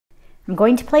I'm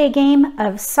going to play a game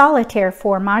of solitaire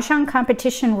for Mahjong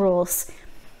competition rules.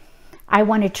 I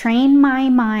want to train my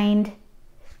mind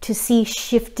to see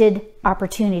shifted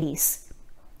opportunities,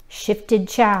 shifted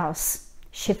chows,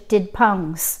 shifted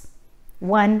pungs,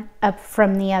 one up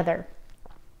from the other.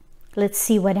 Let's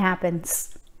see what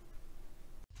happens.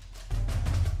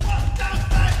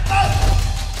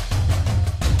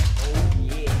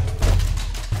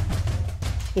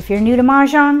 If you're new to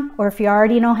Mahjong, or if you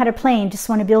already know how to play and just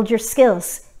want to build your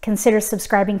skills, consider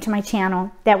subscribing to my channel.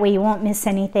 That way you won't miss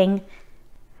anything.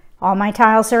 All my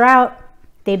tiles are out.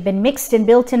 They've been mixed and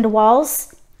built into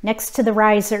walls next to the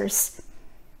risers.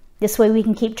 This way we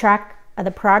can keep track of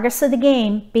the progress of the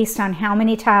game based on how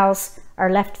many tiles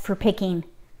are left for picking.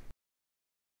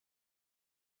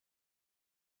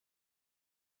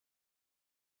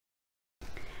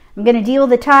 I'm going to deal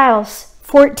the tiles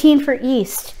 14 for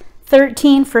east,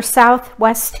 13 for south,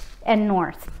 west, and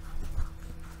north.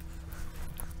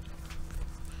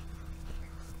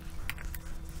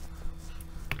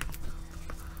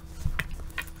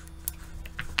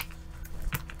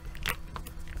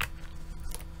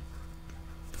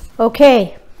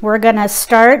 Okay, we're gonna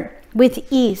start with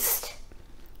east.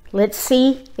 Let's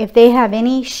see if they have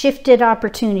any shifted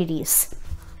opportunities.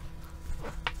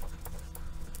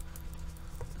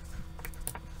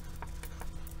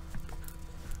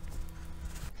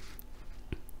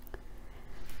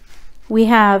 We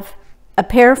have a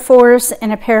pair of 4s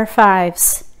and a pair of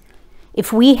 5s.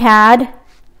 If we had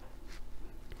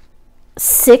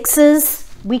 6s,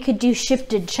 we could do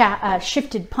shifted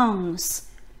pungs.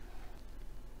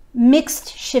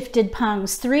 Mixed shifted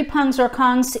pungs. 3 pungs or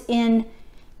kongs in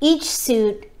each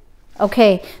suit.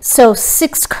 Okay, so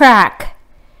 6 crack.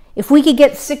 If we could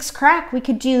get 6 crack, we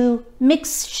could do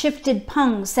mixed shifted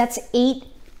pungs. That's 8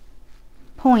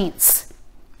 points.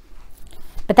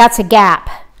 But that's a gap.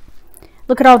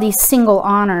 Look at all these single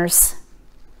honors.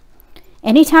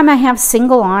 Anytime I have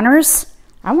single honors,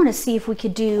 I want to see if we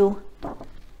could do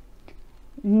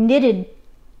knitted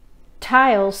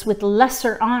tiles with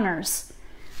lesser honors.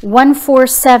 1, 4,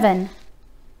 7,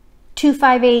 2,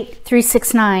 5, 8, 3,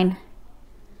 6, 9.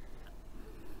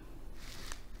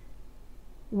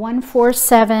 1, 4,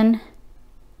 7,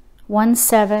 1,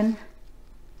 7,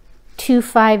 2,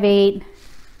 5, 8,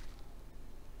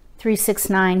 3, 6,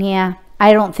 9. Yeah,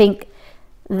 I don't think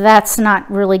that's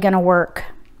not really going to work.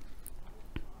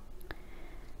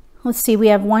 Let's see, we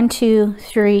have 1, 2,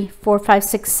 3, 4, 5,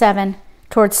 6, 7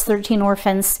 towards 13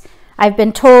 orphans. I've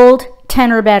been told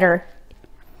 10 or better.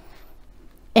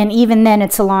 And even then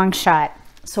it's a long shot.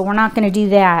 So we're not going to do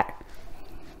that.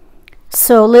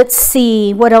 So let's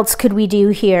see, what else could we do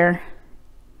here?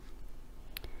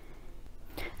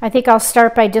 I think I'll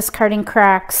start by discarding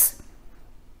cracks.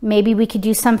 Maybe we could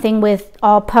do something with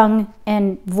all pung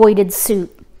and voided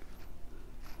suit.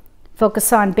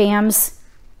 Focus on bams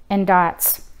and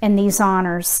dots and these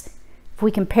honors. If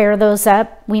we can pair those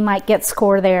up, we might get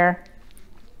score there.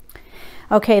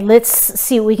 Okay, let's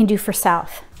see what we can do for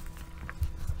south.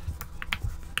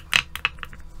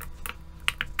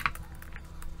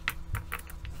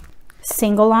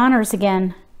 Single honors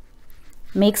again.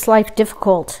 Makes life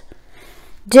difficult.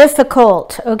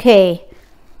 Difficult. Okay.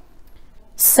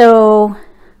 So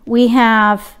we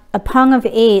have a pung of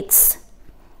 8s.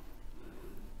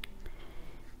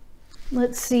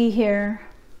 Let's see here.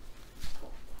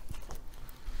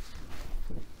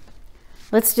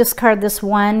 Let's discard this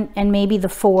 1 and maybe the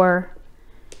 4.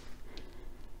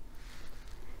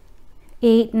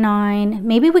 8, 9.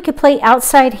 Maybe we could play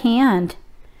outside hand.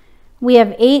 We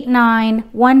have 8, 9,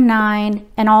 1, 9,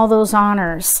 and all those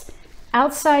honors.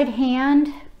 Outside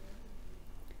hand.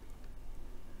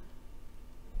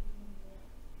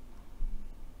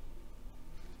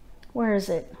 Where is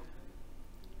it?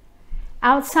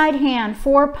 Outside hand,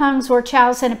 4 pungs or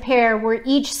chows in a pair where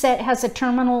each set has a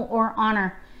terminal or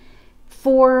honor.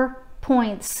 4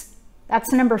 points.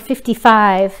 That's number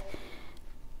 55.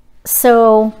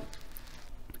 So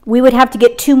we would have to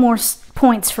get 2 more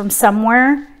points from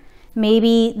somewhere.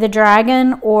 Maybe the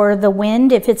dragon or the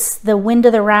wind. If it's the wind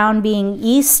of the round being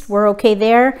east, we're okay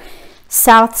there.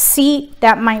 South seat,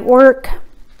 that might work.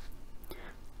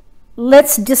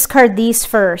 Let's discard these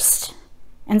first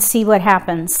and see what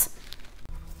happens.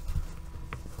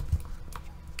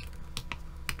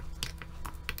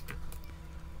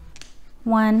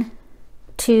 One,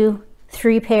 2,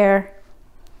 3 pair.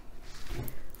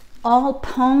 All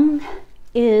pung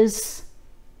is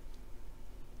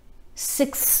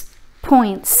 6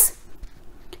 points.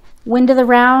 Wind of the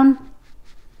round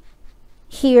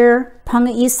here, pung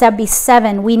east, that'd be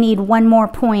 7. We need 1 more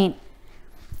point.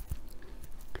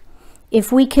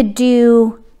 If we could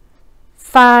do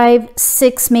 5,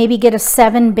 6, maybe get a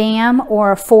 7 bam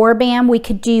or a 4 bam. We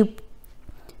could do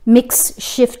mix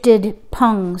shifted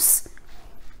pungs.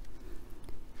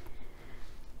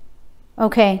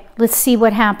 Okay, let's see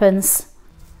what happens.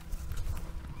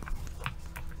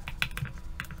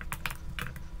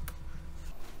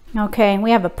 Okay,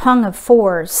 we have a pung of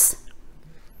 4s.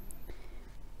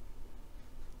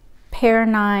 Pair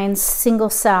 9s, single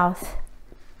south.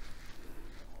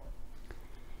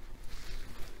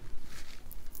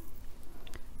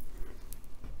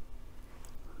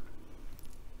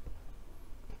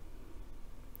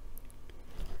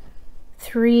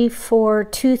 Three, 4,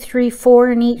 2, 3,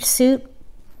 4 in each suit.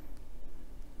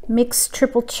 Mixed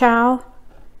triple chow,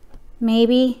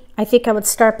 maybe. I think I would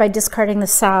start by discarding the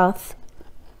south.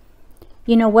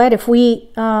 You know what, if we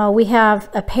have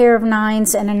a pair of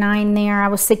 9s and a 9 there, I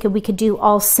was thinking we could do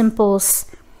all simples.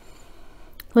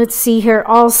 Let's see here,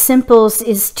 all simples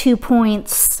is 2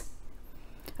 points.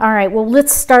 All right, well,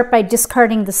 let's start by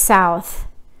discarding the south.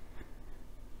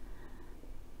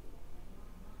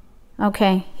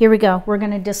 Okay, here we go. We're going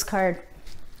to discard.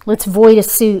 Let's void a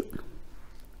suit.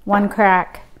 1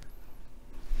 crack.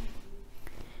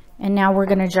 And now we're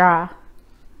going to draw.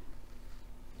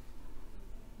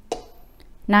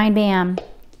 9 bam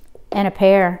and a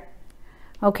pair.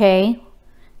 Okay,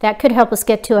 that could help us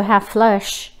get to a half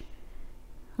flush.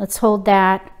 Let's hold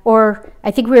that. Or I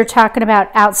think we were talking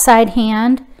about outside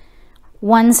hand,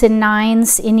 1s and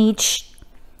 9s in each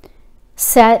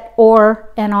set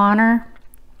or an honor.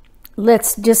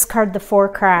 Let's discard the 4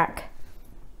 crack.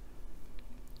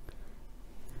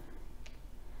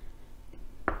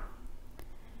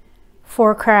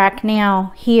 Four crack.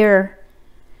 Now here,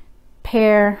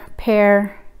 pair,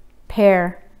 pair,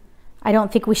 pair. I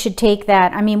don't think we should take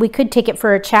that. I mean, we could take it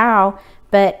for a chow,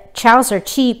 but chows are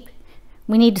cheap.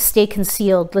 We need to stay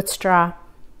concealed. Let's draw.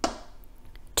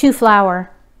 2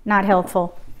 flower, not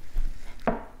helpful.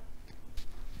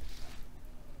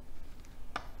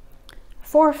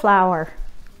 4 flower,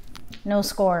 no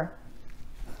score.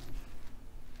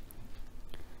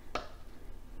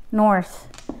 North,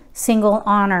 single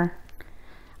honor,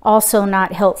 also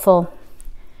not helpful.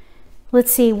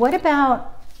 Let's see, what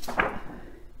about,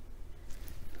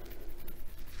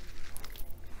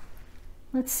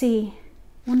 let's see,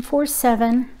 1, 4,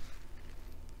 7,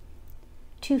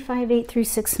 2, 5, 8, 3,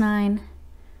 6, 9,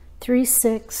 3,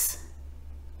 6.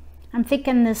 I'm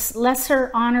thinking this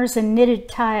lesser honors and knitted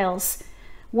tiles.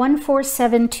 1, 4,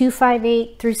 7, 2, 5,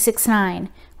 8, 3, 6, 9.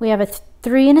 We have a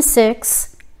 3 and a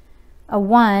 6, a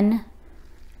 1,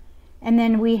 and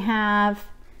then we have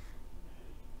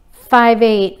 5,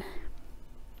 8.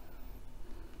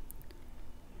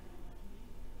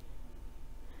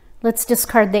 Let's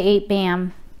discard the 8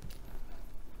 bam.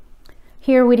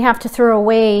 Here we'd have to throw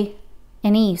away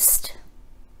an east.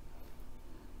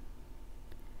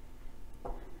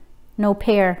 No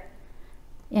pair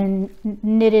in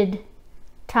knitted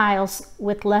tiles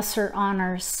with lesser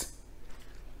honors.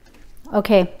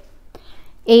 Okay,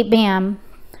 8 bam.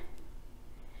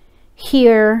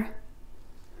 Here,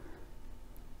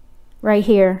 right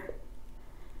here,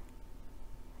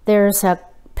 there's a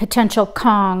potential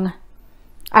Kong.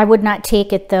 I would not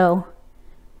take it though.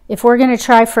 If we're going to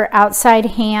try for outside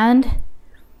hand,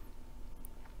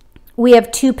 we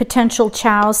have 2 potential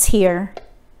chows here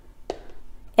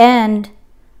and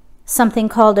something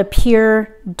called a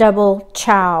pure double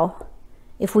chow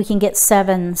if we can get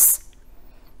 7s.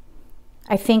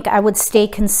 I think I would stay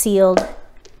concealed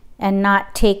and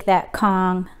not take that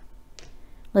Kong.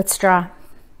 Let's draw.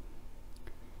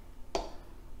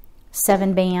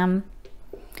 7 bam.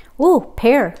 Ooh,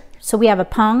 pair. So we have a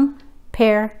pung,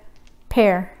 pair,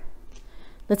 pair.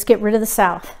 Let's get rid of the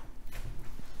south.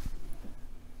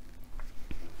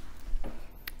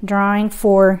 Drawing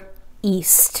for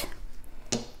east.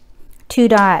 2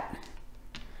 dot.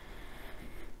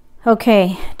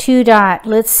 Okay, 2 dot.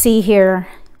 Let's see here.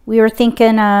 We were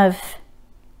thinking of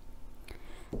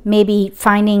maybe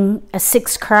finding a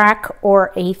 6 crack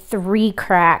or a 3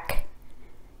 crack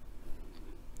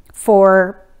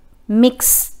for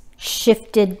mix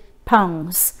shifted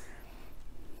pungs.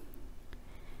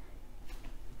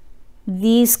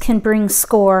 These can bring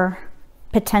score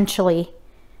potentially.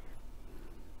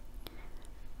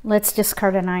 Let's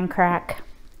discard a 9 crack.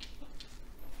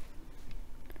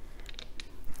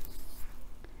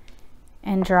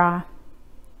 And draw.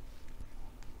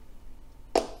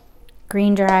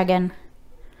 Green dragon.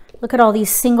 Look at all these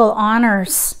single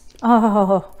honors.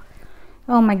 Oh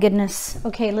my goodness.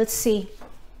 Okay, let's see.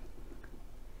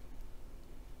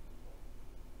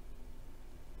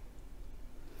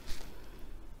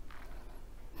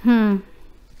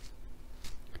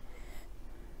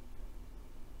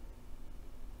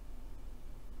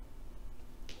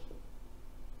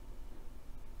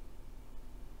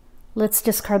 Let's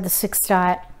discard the 6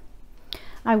 dot.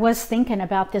 I was thinking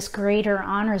about this greater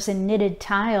honors in knitted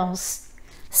tiles.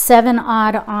 7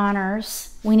 odd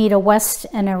honors. We need a west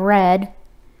and a red.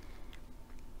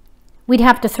 We'd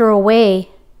have to throw away,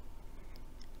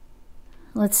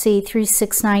 let's see, 3,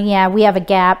 6, 9. Yeah, we have a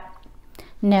gap.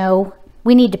 No,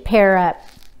 we need to pair up.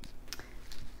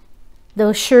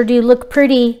 Those sure do look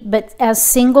pretty, but as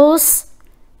singles,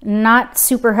 not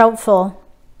super helpful.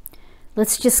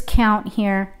 Let's just count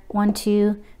here. 1,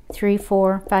 2, 3,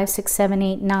 4, 5, 6, 7,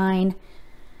 8, 9.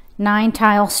 9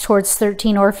 tiles towards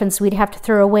 13 orphans. We'd have to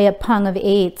throw away a pung of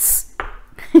 8s.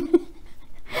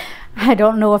 I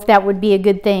don't know if that would be a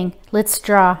good thing. Let's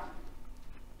draw.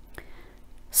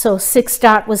 So 6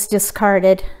 dot was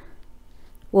discarded.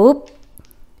 Whoop.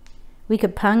 We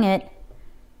could pung it.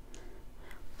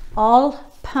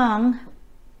 All pung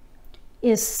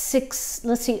is 6.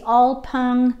 Let's see. All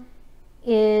pung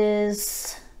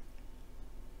is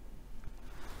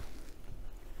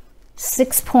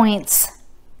 6 points.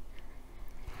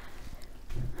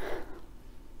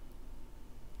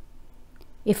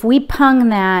 If we pung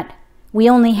that, we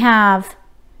only have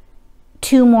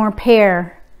 2 more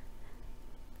pair.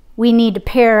 We need to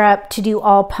pair up to do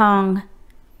all pung,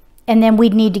 and then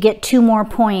we'd need to get 2 more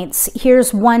points.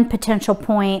 Here's 1 potential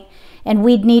point, and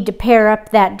we'd need to pair up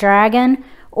that dragon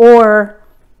or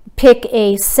pick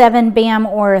a 7 bam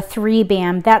or a 3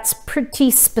 bam. That's pretty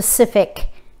specific.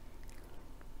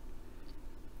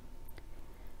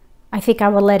 I think I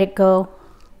will let it go.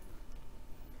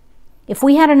 If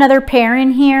we had another pair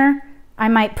in here, I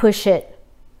might push it.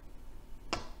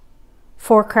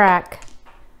 4 crack.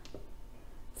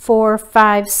 4,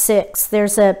 5, 6.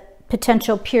 There's a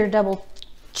potential pure double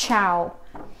chow.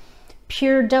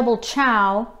 Pure double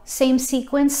chow, same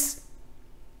sequence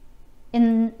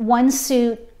in 1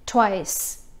 suit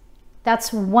twice.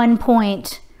 That's 1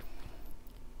 point.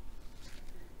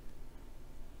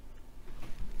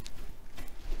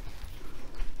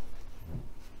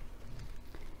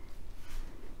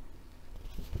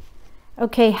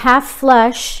 Okay, half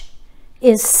flush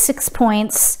is 6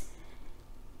 points.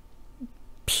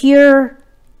 Pure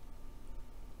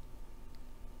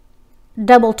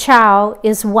double chow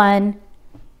is 1.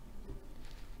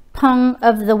 Pung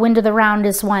of the wind of the round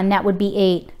is 1. That would be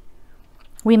 8.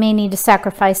 We may need to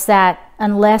sacrifice that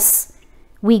unless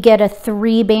we get a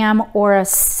 3 bam or a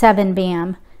 7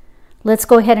 bam. Let's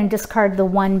go ahead and discard the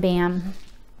 1 bam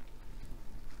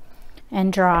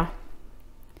and draw.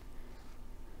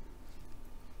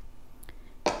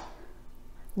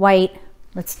 White,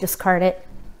 let's discard it.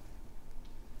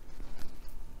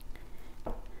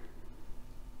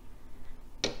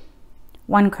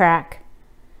 One crack,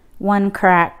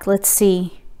 let's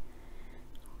see.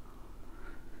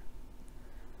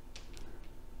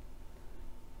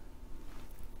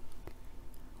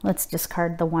 Let's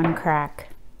discard the 1 crack.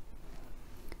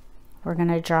 We're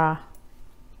gonna draw.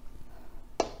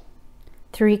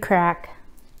 3 crack,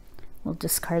 we'll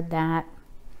discard that.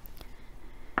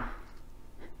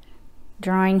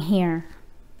 Drawing here.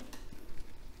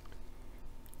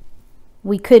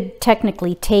 We could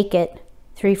technically take it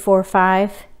 3, 4,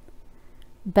 5,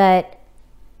 but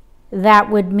that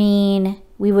would mean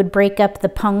we would break up the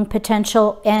pung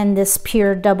potential and this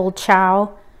pure double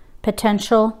chow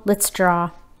potential. Let's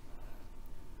draw.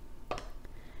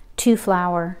 2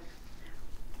 flower.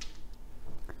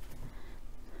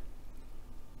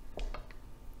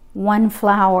 1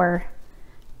 flower.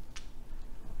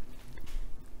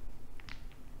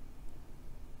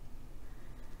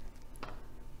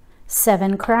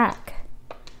 7 crack.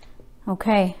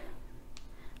 Okay,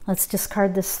 let's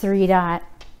discard this 3 dot.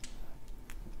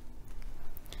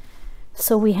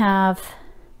 So we have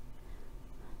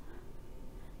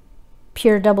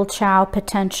pure double chow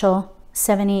potential,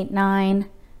 7, 8, 9,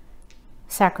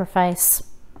 sacrifice.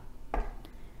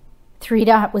 3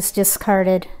 dot was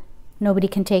discarded. Nobody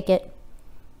can take it.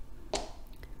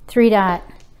 3 dot.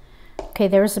 Okay,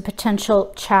 there's a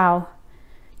potential chow.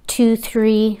 2,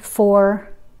 3, 4.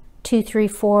 2, 3,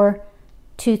 4,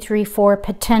 2, 3, 4,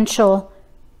 potential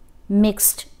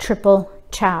mixed triple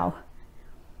chow.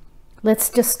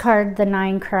 Let's discard the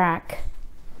 9 crack.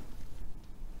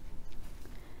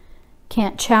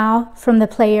 Can't chow from the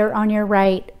player on your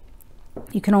right.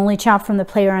 You can only chow from the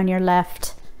player on your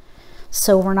left.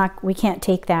 So we can't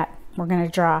take that. We're gonna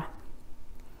draw.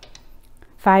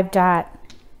 5 dot.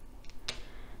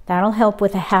 That'll help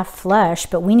with a half flush,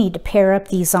 but we need to pair up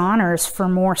these honors for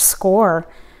more score.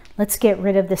 Let's get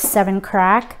rid of the 7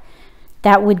 crack.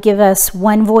 That would give us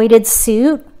 1 voided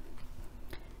suit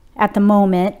at the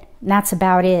moment, and that's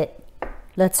about it.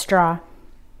 Let's draw.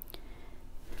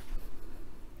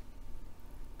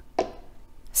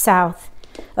 south.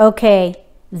 Okay,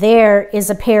 there is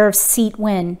a pair of seat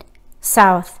wind,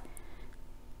 south.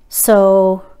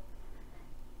 So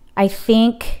I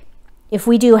think if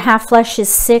we do half flush is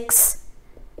 6,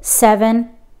 7,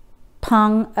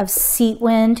 pung of seat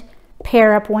wind,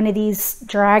 pair up one of these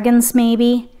dragons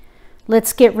maybe.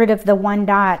 Let's get rid of the 1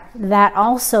 dot. That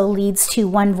also leads to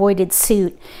 1 voided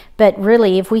suit. But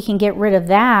really, if we can get rid of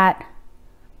that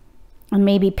and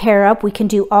maybe pair up, we can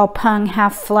do all pung,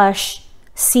 half flush,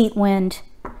 seat wind.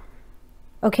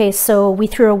 Okay, so we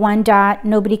threw a 1 dot.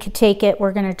 Nobody could take it.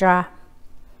 We're going to draw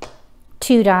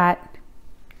 2 dot.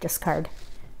 Discard.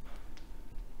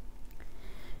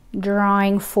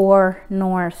 Drawing for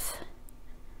north.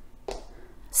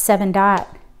 7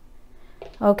 dot.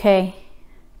 Okay.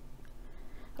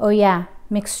 Oh yeah,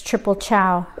 mixed triple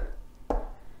chow.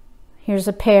 Here's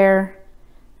a pair.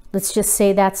 Let's just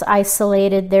say that's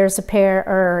isolated. There's a pair,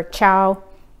 or chow.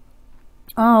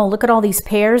 Oh, look at all these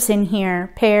pairs in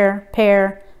here. Pair,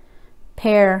 pair,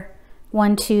 pair.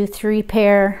 1, 2, 3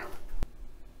 pair.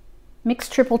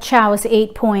 Mixed triple chow is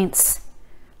 8 points.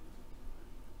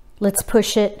 Let's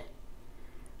push it.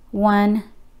 1,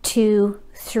 2,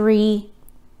 3,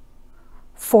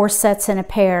 4 sets and a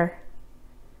pair.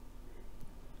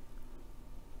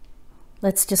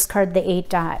 Let's discard the 8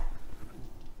 dot.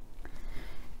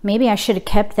 Maybe I should have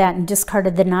kept that and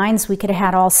discarded the 9s. We could have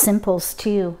had all simples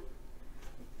too.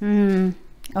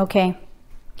 Okay.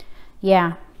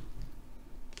 Yeah.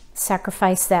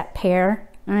 Sacrifice that pair.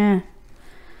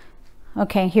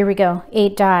 Okay, here we go.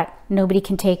 8 dot. Nobody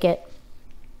can take it.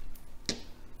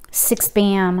 6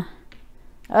 bam.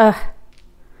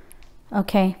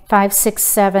 Okay, 5, 6,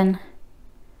 7.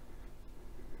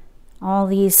 All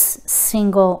these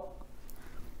single.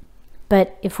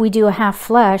 But if we do a half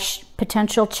flush,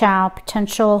 potential chow,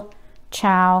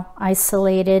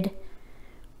 isolated.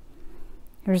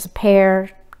 There's a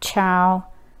pair, chow.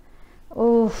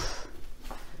 Oof.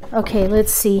 Okay,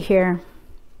 let's see here.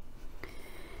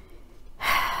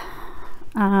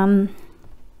 5,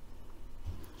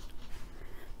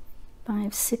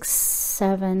 6,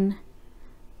 7.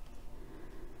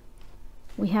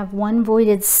 We have 1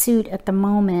 voided suit at the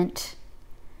moment.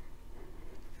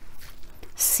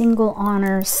 Single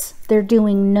honors, they're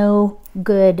doing no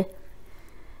good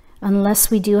unless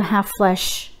we do a half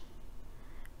flush.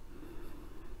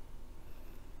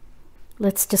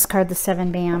 Let's discard the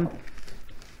 7 bam.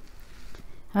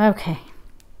 Okay,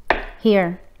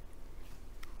 here.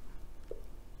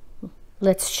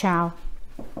 Let's chow.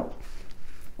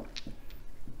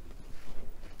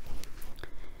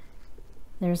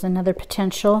 There's another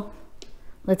potential.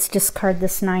 Let's discard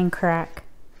this 9 crack.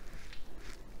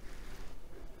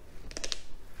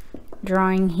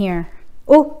 Drawing here.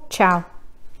 Oh, chow.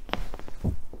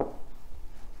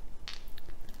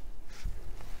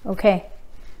 Okay,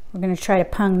 we're going to try to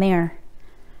pung there.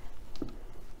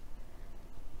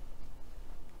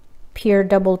 Pure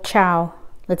double chow.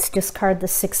 Let's discard the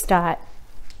 6 dot.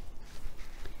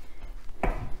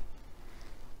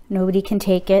 Nobody can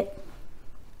take it.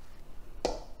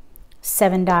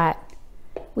 7 dot.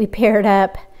 We paired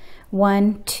up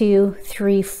 1, 2,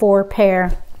 3, 4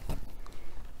 pair,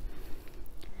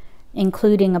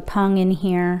 including a pung in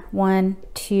here. 1,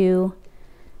 2.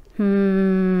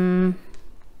 Oh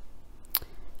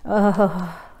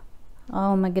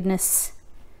my goodness.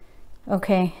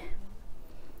 Okay,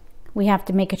 we have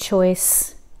to make a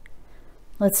choice.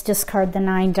 Let's discard the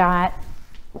 9 dot.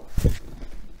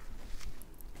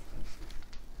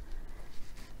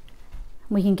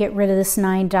 We can get rid of this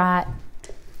 9 dot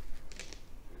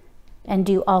and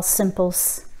do all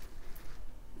simples.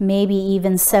 Maybe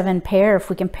even 7 pair if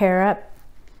we can pair up.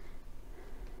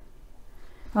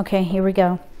 Okay, here we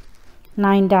go.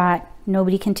 9 dot.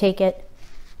 Nobody can take it.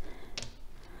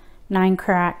 9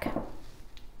 crack.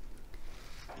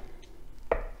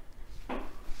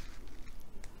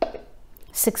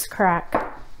 Six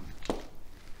crack.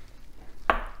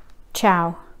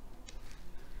 Chow.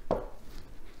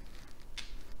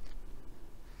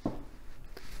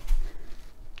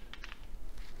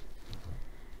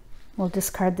 We'll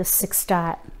discard the 6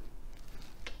 dot.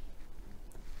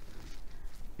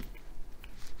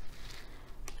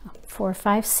 Four,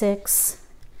 5, 6.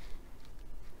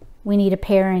 We need a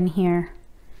pair in here.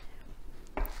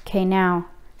 Okay, now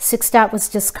 6 dot was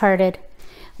discarded.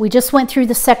 We just went through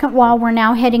the second wall. We're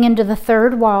now heading into the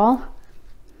third wall.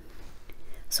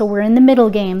 So we're in the middle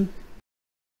game.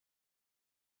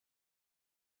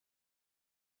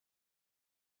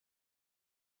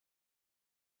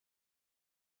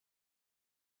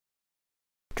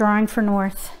 Drawing for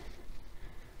north.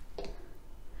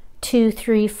 2,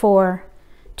 3, 4.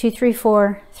 2, 3,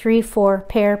 4, 3, 4,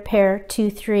 pair, pair,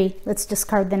 2, 3. Let's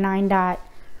discard the 9 dot.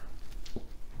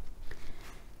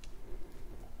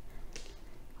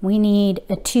 We need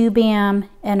a 2 bam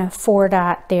and a 4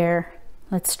 dot there.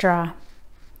 Let's draw.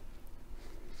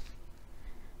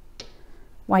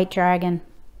 White dragon,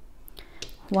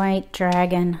 white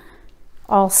dragon,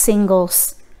 all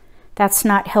singles. That's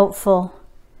not helpful.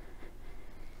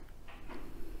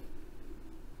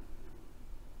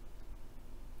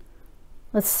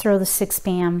 Let's throw the 6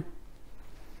 bam.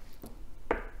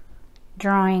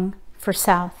 Drawing for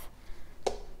south.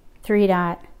 3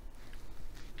 dot.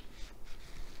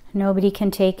 Nobody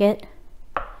can take it.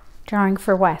 Drawing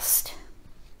for west.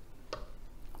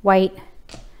 White,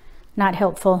 not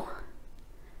helpful.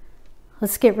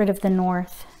 Let's get rid of the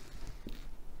north.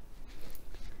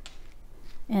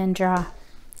 And draw.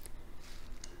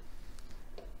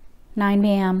 9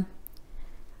 bam.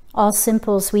 All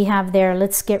simples we have there.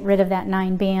 Let's get rid of that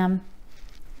 9 bam.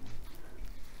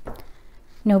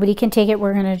 Nobody can take it.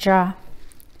 We're going to draw.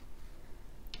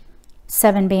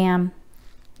 7 bam.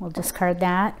 We'll discard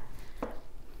that.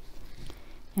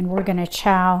 And we're going to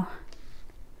chow.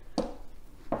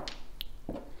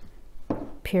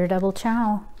 Pure double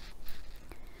chow.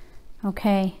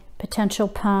 Okay, potential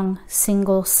pung,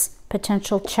 singles,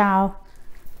 potential chow.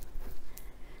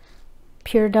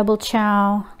 Pure double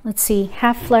chow. Let's see,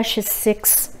 half flush is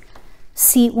 6.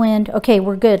 Seat wind. Okay,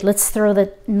 we're good. Let's throw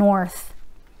the north.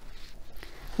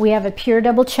 We have a pure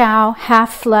double chow,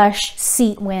 half flush,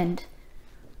 seat wind.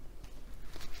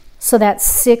 So that's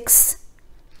 6,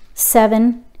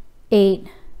 7, 8.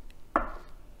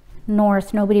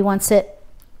 North, nobody wants it.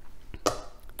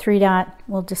 3 dot,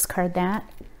 we'll discard that.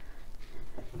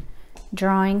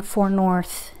 Drawing for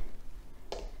north.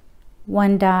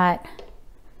 1 dot.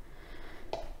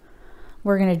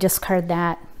 We're going to discard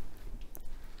that.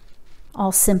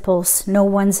 All simples, no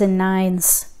 1s and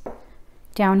 9s.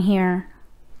 Down here,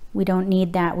 we don't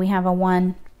need that. We have a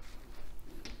 1.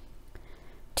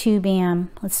 2 bam.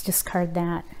 Let's discard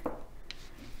that.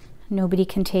 Nobody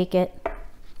can take it.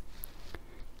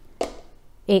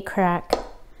 8 crack.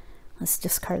 Let's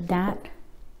discard that.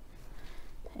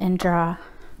 And draw.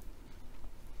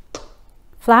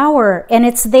 Flower, and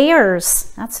it's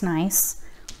theirs. That's nice.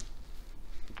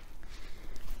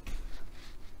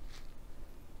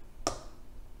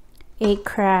 Eight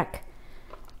crack.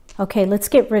 Okay, let's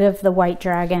get rid of the white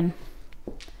dragon.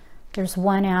 There's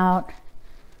 1 out.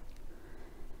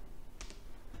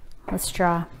 Let's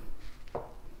draw.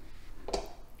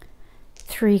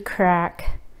 3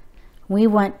 crack. We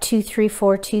want 2, 3,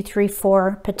 4, 2, 3,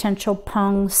 4 potential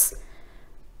pungs.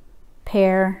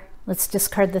 Pair. Let's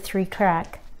discard the 3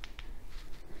 crack.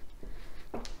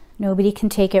 Nobody can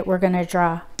take it. We're going to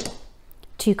draw.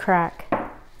 2 crack.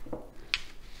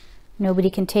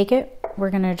 Nobody can take it. We're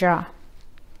going to draw.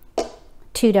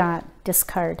 2 dot.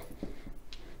 Discard.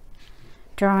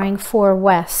 Drawing for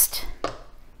west.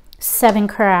 7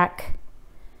 crack.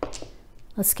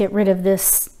 Let's get rid of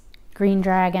this green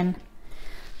dragon.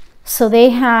 So they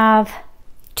have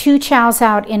 2 chows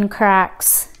out in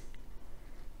cracks.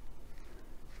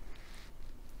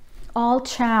 All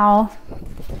chow,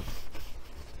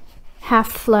 half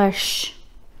flush.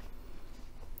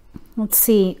 Let's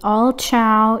see, all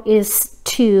chow is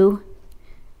 2,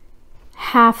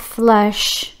 half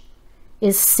flush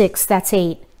is 6, that's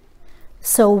 8.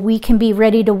 So we can be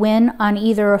ready to win on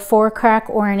either a 4 crack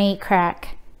or an 8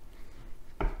 crack.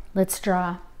 Let's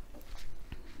draw.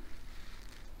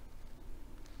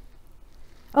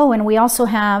 Oh, and we also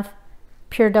have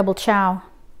pure double chow.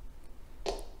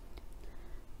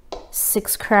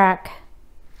 6 crack.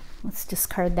 Let's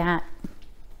discard that.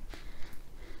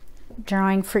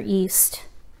 Drawing for east.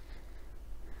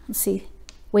 Let's see.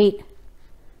 Wait.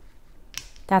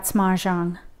 That's Mah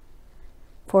Jongg.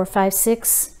 4, 5,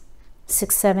 6,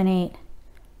 6, 7, 8.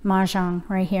 Mah Jongg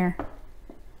right here.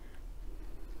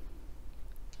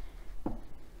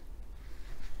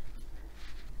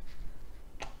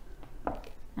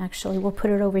 Actually, we'll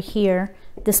put it over here.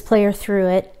 This player threw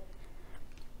it.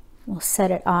 We'll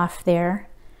set it off there.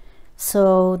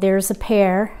 So there's a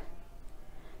pair.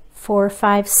 4,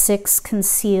 5, 6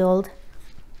 concealed.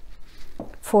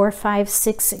 4, 5,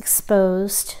 6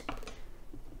 exposed.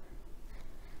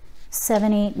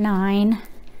 7, 8, 9.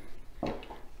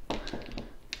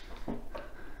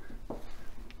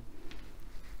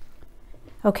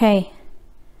 Okay.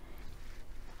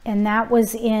 And that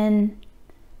was in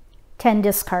 10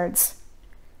 discards.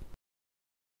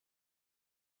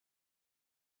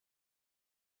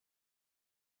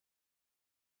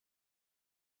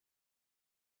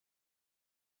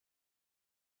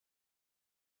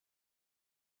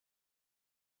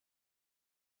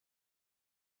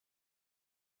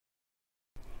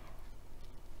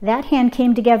 That hand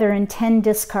came together in 10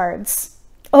 discards.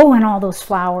 Oh, and all those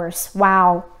flowers.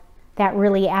 Wow, that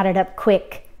really added up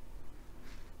quick.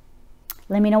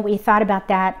 Let me know what you thought about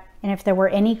that. And if there were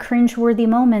any cringe-worthy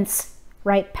moments,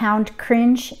 write pound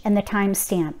cringe and the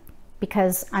timestamp,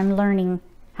 because I'm learning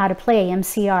how to play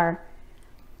MCR.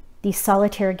 These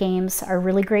solitaire games are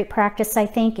really great practice, I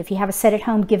think. If you have a set at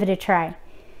home, give it a try.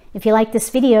 If you like this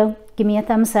video, give me a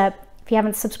thumbs up. If you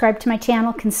haven't subscribed to my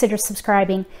channel, consider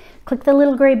subscribing. Click the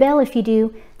little gray bell if you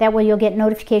do. That way you'll get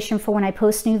notification for when I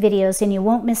post new videos, and you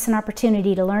won't miss an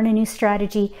opportunity to learn a new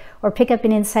strategy or pick up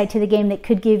an insight to the game that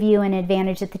could give you an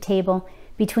advantage at the table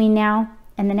between now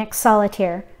and the next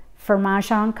solitaire for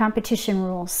Mahjong competition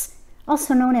rules,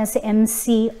 also known as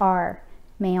MCR.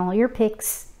 May all your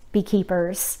picks be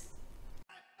keepers.